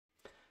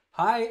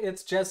Hi,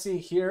 it's Jesse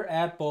here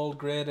at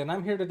BoldGrid, and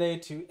I'm here today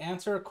to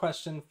answer a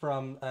question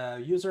from a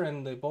user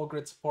in the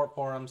BoldGrid support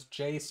forums,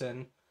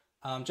 Jason.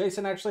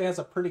 Jason actually has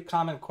a pretty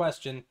common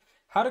question: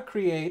 how to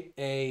create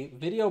a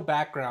video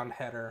background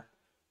header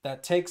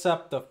that takes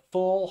up the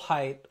full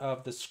height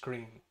of the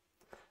screen.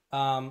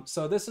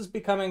 So this is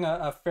becoming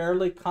a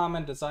fairly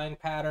common design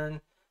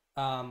pattern.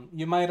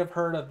 You might have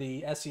heard of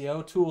the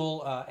SEO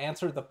tool,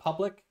 Answer the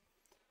Public,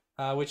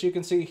 which you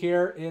can see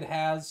here. It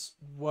has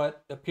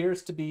what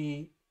appears to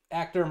be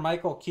actor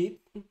Michael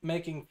Keaton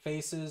making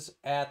faces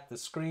at the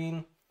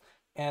screen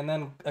and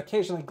then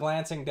occasionally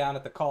glancing down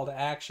at the call to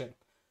action.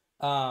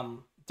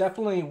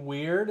 Definitely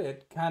weird.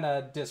 It kind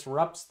of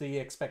disrupts the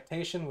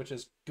expectation, which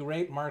is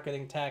great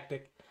marketing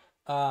tactic.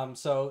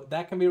 So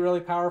that can be really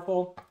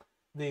powerful.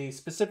 The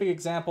specific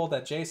example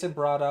that Jason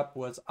brought up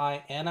was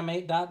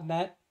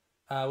ianimate.net,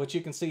 which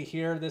you can see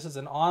here. This is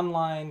an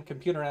online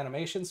computer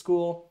animation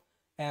school.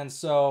 And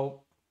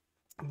so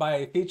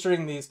by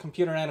featuring these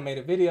computer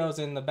animated videos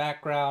in the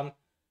background,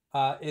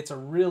 it's a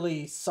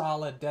really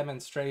solid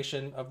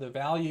demonstration of the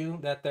value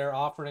that they're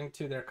offering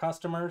to their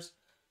customers.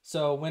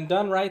 So when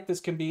done right, this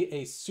can be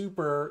a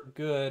super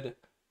good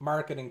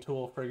marketing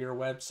tool for your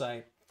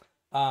website.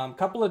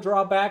 Couple of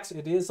drawbacks: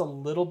 it is a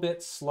little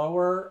bit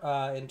slower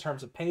in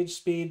terms of page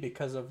speed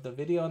because of the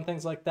video and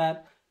things like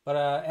that. But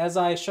as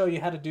I show you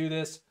how to do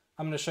this,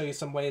 I'm going to show you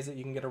some ways that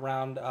you can get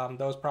around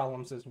those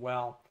problems as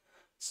well.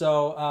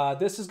 So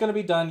this is going to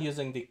be done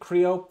using the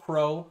Creo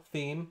Pro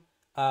theme,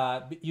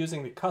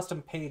 using the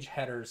custom page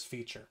headers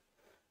feature.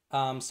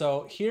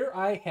 So here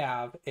I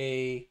have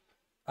a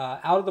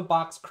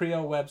out-of-the-box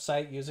Creo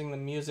website using the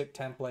music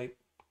template.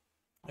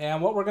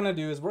 And what we're going to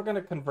do is we're going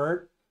to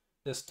convert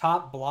this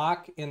top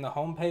block in the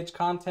homepage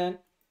content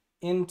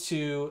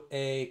into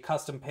a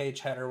custom page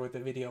header with a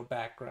video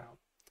background.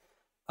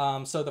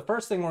 So the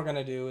first thing we're going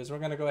to do is we're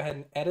going to go ahead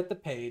and edit the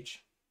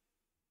page.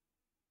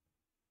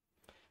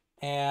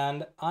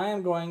 And I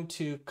am going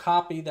to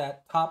copy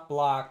that top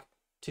block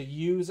to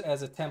use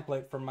as a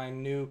template for my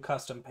new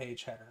custom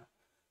page header.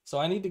 So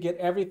I need to get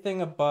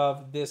everything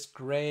above this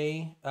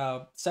gray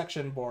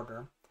section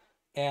border.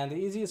 And the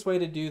easiest way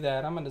to do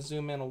that, I'm going to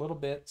zoom in a little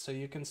bit so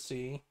you can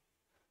see,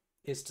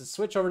 is to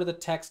switch over to the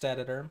text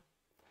editor.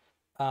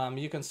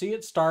 You can see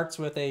it starts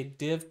with a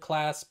div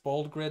class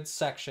BoldGrid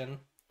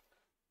section.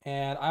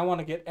 And I want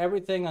to get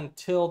everything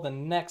until the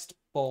next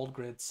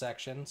BoldGrid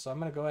section. So I'm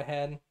going to go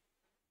ahead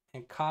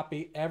and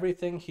copy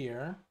everything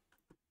here.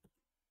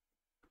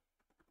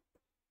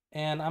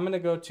 And I'm going to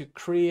go to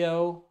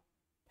Creo,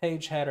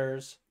 Page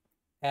Headers,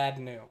 Add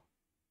New.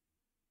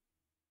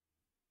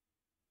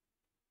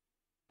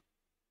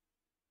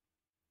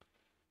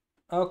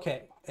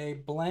 Okay, a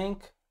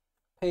blank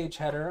page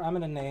header. I'm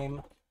going to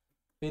name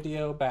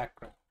Video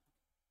Background.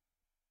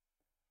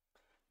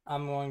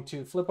 I'm going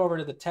to flip over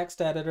to the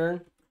text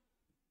editor,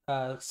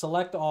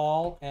 select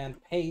all, and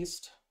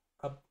paste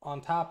on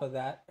top of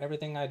that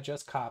everything I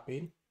just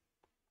copied.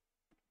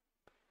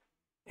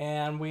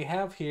 And we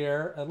have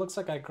here, it looks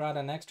like I got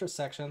an extra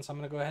section, so I'm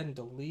going to go ahead and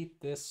delete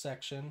this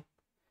section.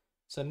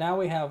 So now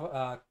we have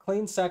a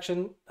clean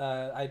section,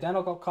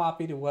 identical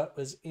copy to what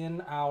was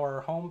in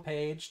our home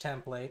page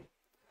template.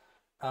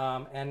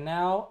 And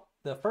now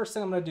the first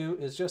thing I'm going to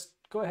do is just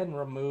go ahead and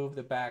remove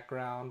the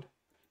background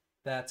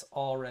that's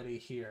already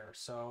here.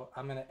 So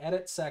I'm going to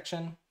edit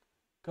section,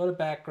 go to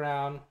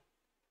background,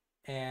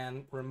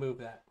 and remove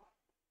that.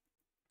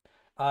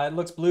 It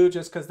looks blue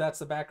just because that's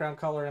the background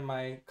color in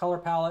my color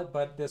palette,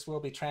 but this will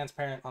be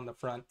transparent on the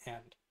front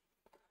end.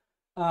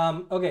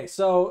 Okay,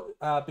 so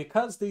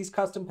because these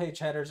custom page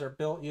headers are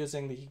built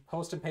using the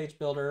Post and Page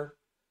Builder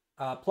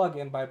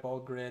plugin by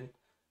BoldGrid,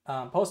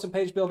 Post and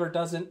Page Builder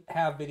doesn't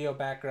have video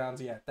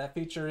backgrounds yet. That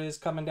feature is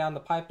coming down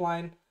the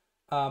pipeline,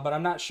 but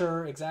I'm not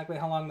sure exactly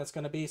how long that's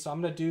going to be. So I'm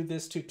going to do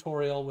this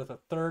tutorial with a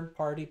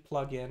third-party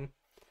plugin.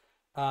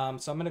 So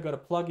I'm going to go to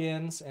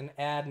Plugins and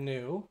Add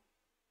New.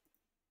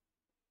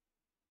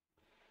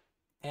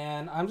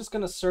 And I'm just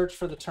going to search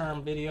for the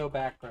term video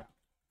background.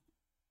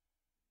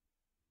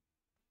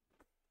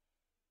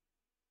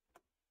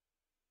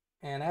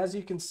 And as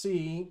you can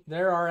see,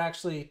 there are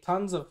actually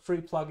tons of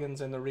free plugins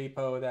in the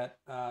repo that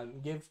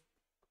give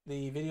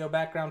the video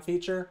background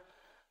feature.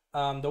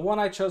 The one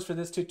I chose for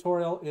this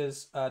tutorial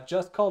is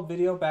just called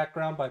Video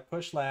Background by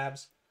Push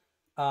Labs.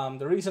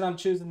 The reason I'm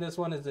choosing this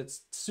one is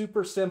it's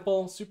super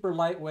simple, super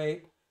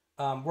lightweight,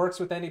 works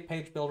with any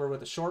page builder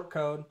with a short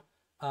code.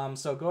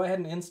 So go ahead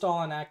and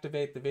install and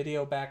activate the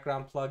video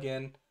background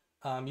plugin.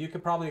 You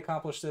can probably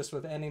accomplish this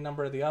with any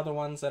number of the other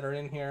ones that are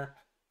in here.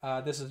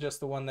 This is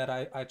just the one that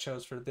I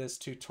chose for this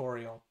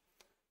tutorial.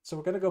 So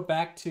we're going to go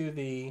back to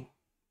the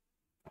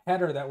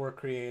header that we're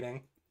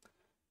creating.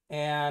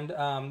 And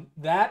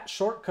that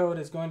short code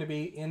is going to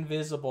be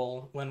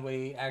invisible when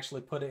we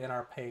actually put it in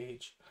our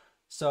page.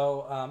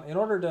 So in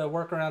order to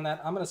work around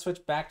that, I'm going to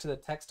switch back to the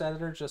text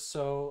editor just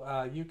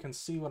so you can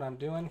see what I'm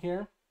doing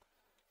here.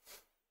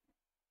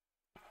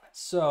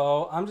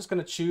 So I'm just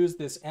going to choose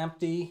this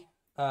empty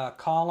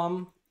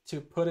column to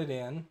put it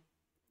in.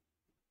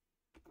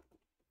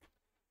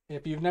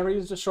 If you've never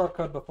used a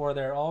shortcode before,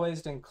 they're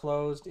always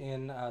enclosed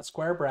in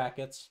square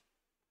brackets.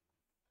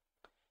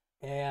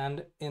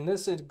 And in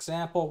this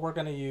example, we're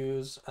going to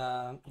use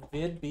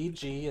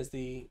vidbg as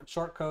the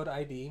shortcode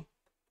ID.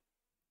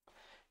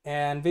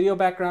 And video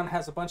background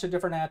has a bunch of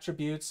different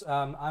attributes.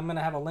 I'm going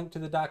to have a link to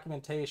the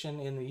documentation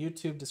in the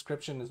YouTube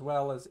description as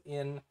well as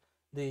in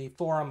the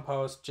forum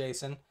post,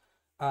 Jason.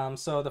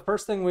 So the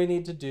first thing we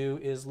need to do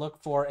is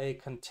look for a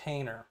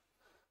container.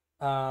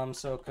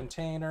 So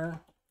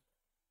container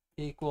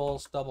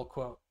equals double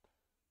quote.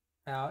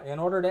 Now, in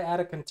order to add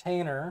a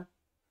container,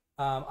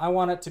 I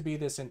want it to be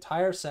this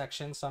entire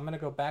section. So I'm going to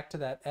go back to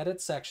that edit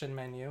section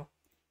menu.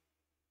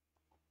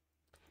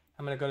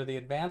 I'm going to go to the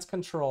advanced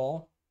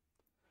control.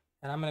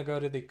 And I'm going to go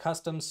to the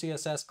custom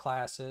CSS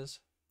classes,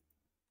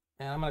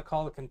 and I'm going to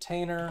call the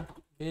container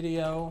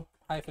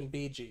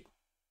video-bg.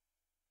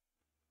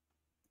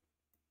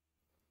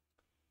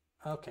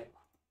 Okay,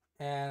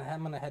 and I'm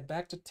going to head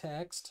back to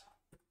text,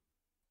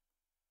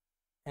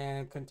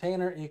 and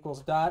container equals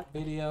dot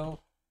video-bg.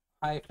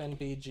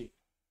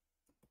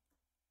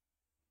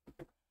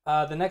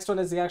 The next one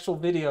is the actual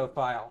video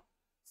file.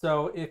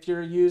 So if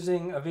you're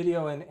using a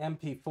video in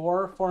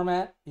MP4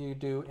 format, you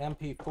do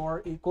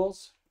MP4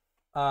 equals.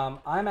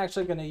 I'm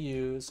actually going to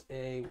use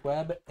a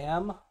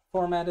WebM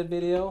formatted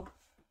video.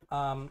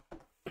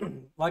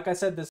 Like I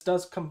said, this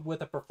does come with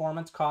a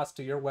performance cost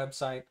to your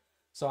website.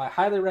 So I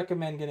highly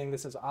recommend getting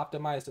this as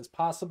optimized as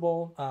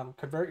possible.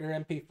 Convert your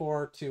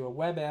MP4 to a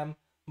WebM,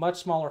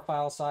 much smaller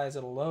file size.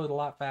 It'll load a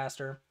lot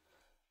faster.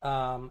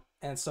 And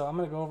so I'm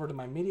going to go over to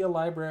my media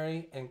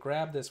library and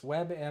grab this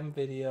WebM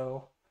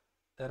video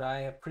that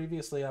I have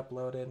previously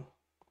uploaded.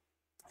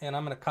 And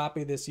I'm going to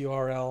copy this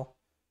URL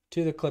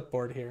to the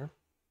clipboard here.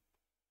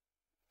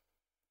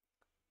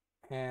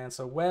 And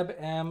so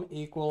WebM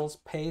equals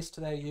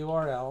paste that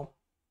URL.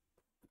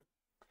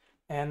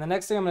 And the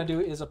next thing I'm going to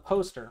do is a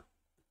poster.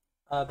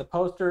 The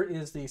poster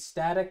is the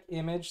static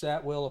image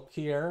that will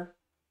appear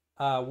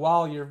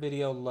while your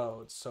video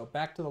loads. So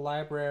back to the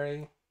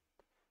library,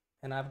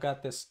 and I've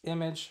got this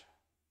image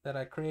that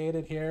I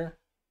created here.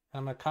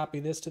 I'm going to copy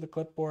this to the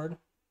clipboard.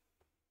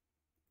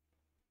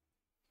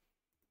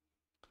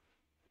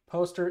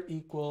 Poster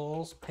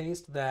equals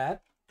paste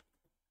that.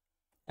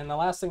 And the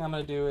last thing I'm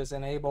going to do is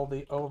enable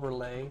the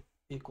overlay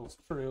equals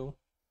true.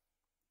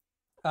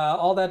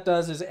 All that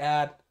does is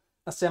add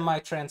a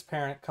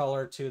semi-transparent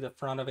color to the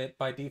front of it.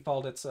 By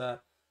default, it's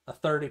a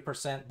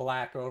 30%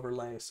 black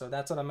overlay. So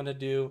that's what I'm going to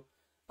do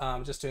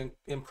just to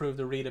improve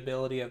the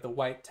readability of the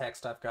white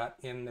text I've got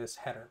in this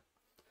header.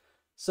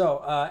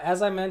 So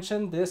as I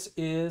mentioned, this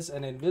is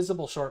an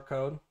invisible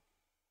shortcode.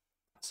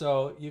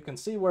 So you can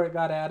see where it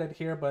got added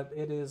here, but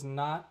it is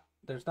not,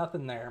 there's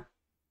nothing there.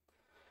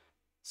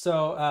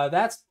 So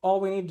that's all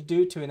we need to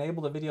do to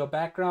enable the video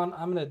background.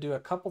 I'm going to do a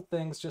couple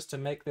things just to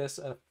make this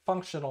a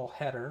functional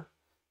header.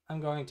 I'm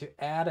going to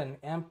add an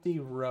empty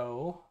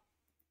row.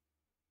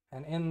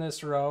 And in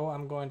this row,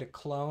 I'm going to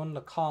clone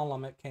the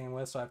column it came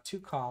with. So I have two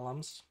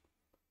columns.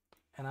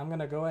 And I'm going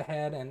to go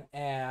ahead and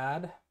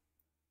add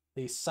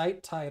the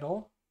site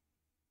title.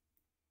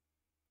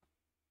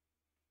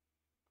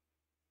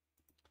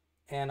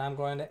 And I'm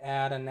going to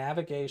add a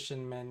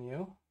navigation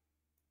menu.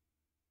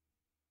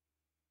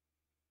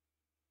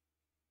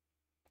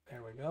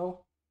 There we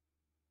go.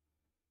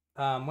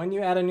 When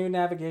you add a new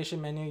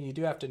navigation menu, you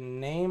do have to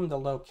name the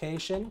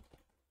location.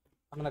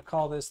 I'm going to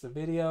call this the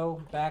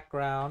video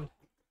background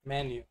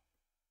menu.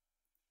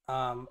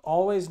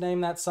 Always name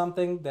that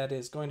something that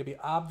is going to be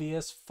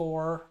obvious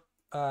for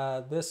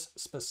this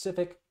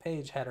specific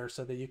page header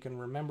so that you can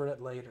remember it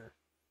later.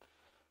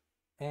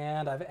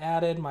 And I've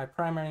added my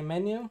primary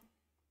menu.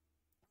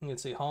 You can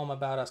see home,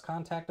 about us,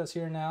 contact us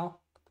here now.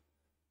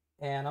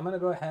 And I'm going to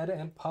go ahead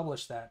and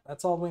publish that.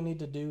 That's all we need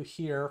to do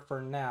here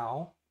for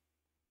now.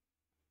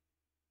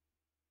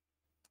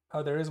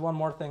 Oh, there is one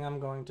more thing I'm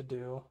going to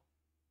do.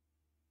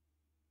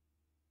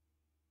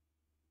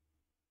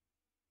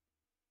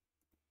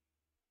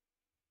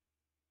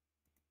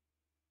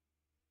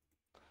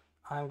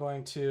 I'm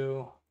going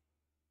to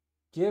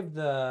give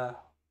the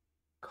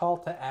call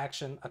to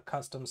action a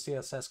custom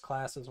CSS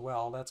class as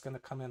well. That's going to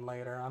come in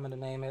later. I'm going to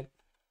name it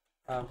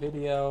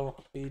video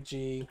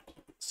bg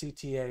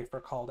CTA for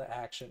call to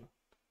action.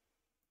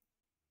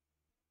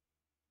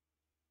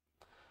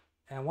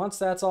 And once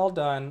that's all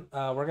done,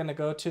 we're going to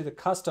go to the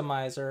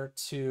customizer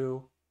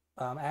to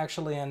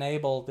actually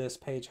enable this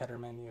page header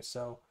menu.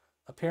 So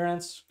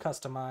appearance,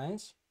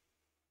 customize.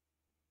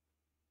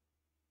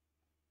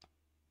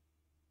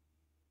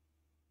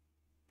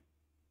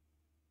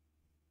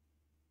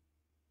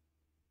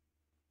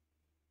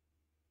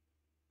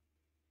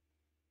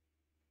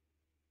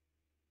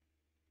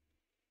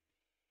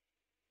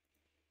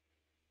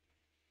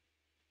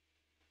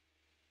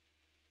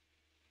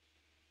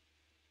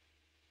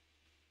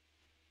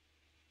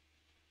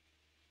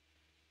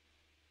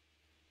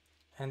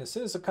 And as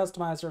soon as the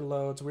customizer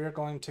loads, we're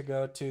going to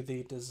go to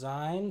the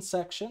design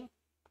section,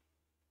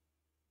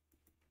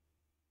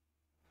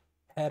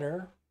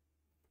 header,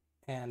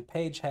 and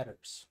page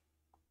headers.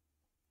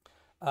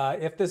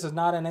 If this is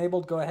not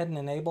enabled, go ahead and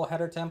enable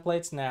header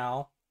templates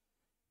now.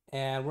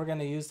 And we're going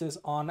to use this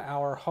on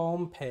our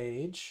home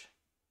page,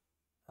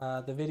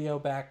 the video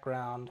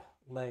background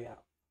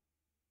layout.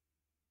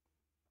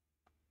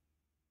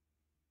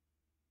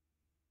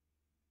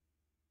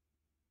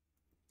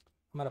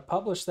 I'm going to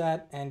publish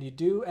that, and you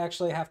do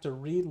actually have to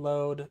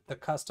reload the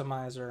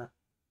customizer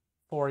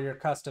for your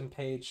custom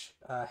page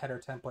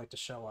header template to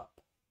show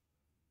up.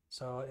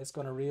 So it's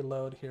going to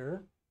reload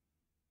here.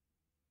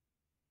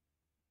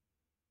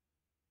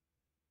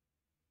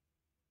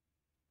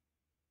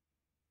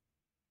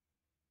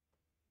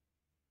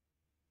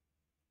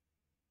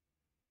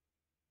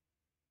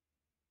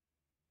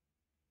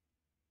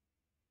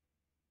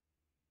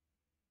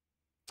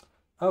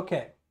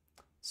 Okay,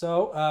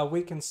 so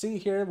we can see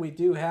here we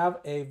do have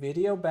a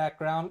video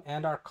background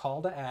and our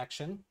call to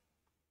action.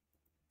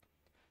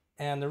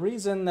 And the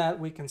reason that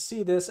we can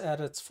see this at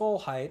its full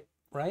height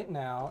right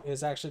now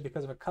is actually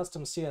because of a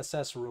custom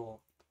CSS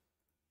rule.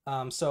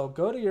 So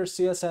go to your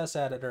CSS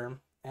editor,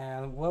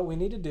 and what we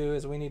need to do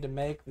is we need to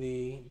make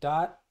the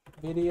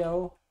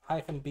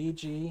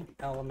 .video-bg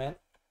element.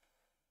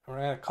 We're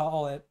going to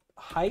call it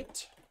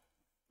height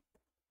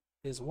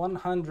is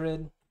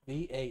 100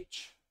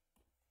 VH.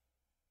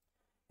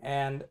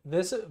 And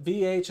this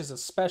VH is a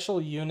special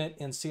unit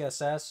in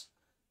CSS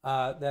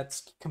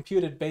that's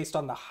computed based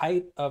on the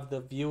height of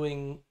the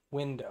viewing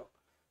window.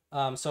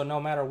 So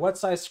no matter what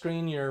size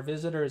screen your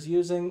visitor is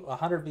using,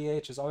 100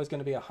 VH is always going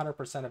to be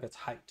 100% of its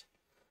height.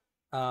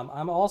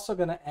 I'm also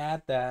going to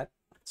add that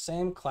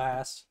same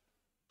class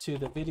to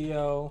the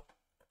video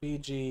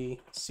BG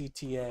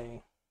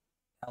CTA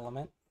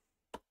element.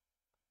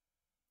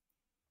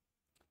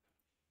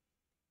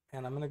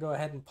 And I'm going to go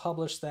ahead and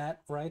publish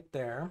that right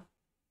there.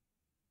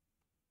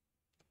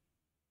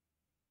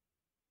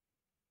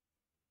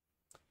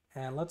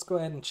 And let's go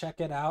ahead and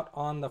check it out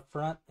on the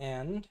front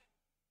end.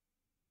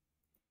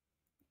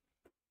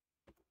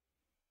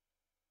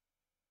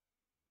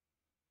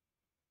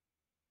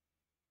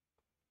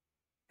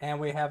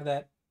 And we have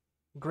that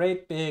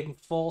great big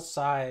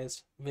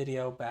full-size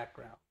video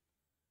background.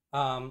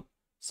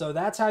 So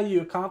that's how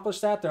you accomplish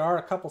that. There are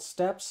a couple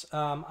steps.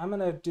 I'm going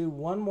to do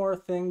one more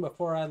thing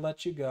before I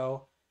let you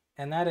go.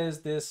 And that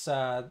is this,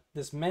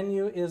 this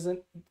menu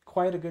isn't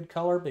quite a good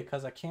color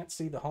because I can't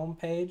see the home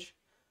page.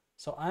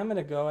 So I'm going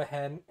to go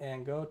ahead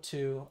and go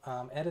to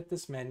edit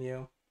this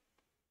menu.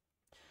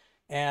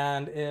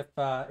 And if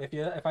I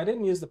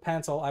didn't use the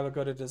pencil, I would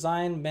go to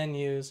Design,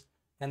 Menus,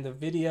 and the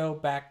Video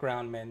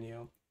Background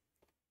menu.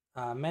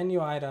 Menu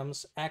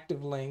Items,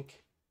 Active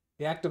Link.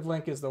 The active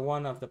link is the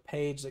one of the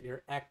page that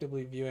you're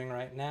actively viewing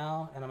right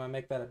now. And I'm going to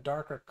make that a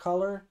darker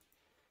color.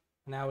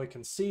 Now we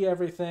can see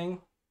everything.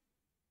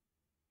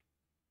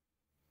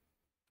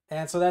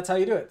 And so that's how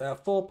you do it. The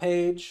full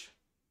page.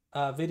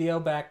 Video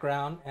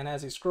background, and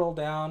as you scroll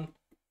down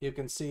you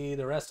can see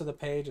the rest of the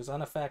page is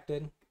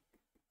unaffected,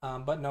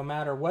 but no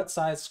matter what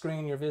size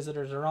screen your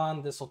visitors are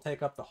on, this will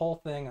take up the whole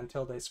thing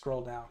until they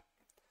scroll down.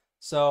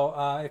 So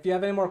if you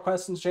have any more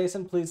questions,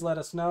 Jason, please let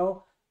us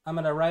know. I'm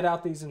going to write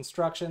out these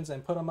instructions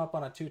and put them up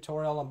on a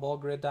tutorial on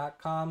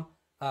boldgrid.com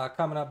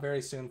coming up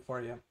very soon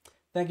for you.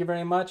 Thank you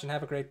very much and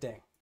have a great day.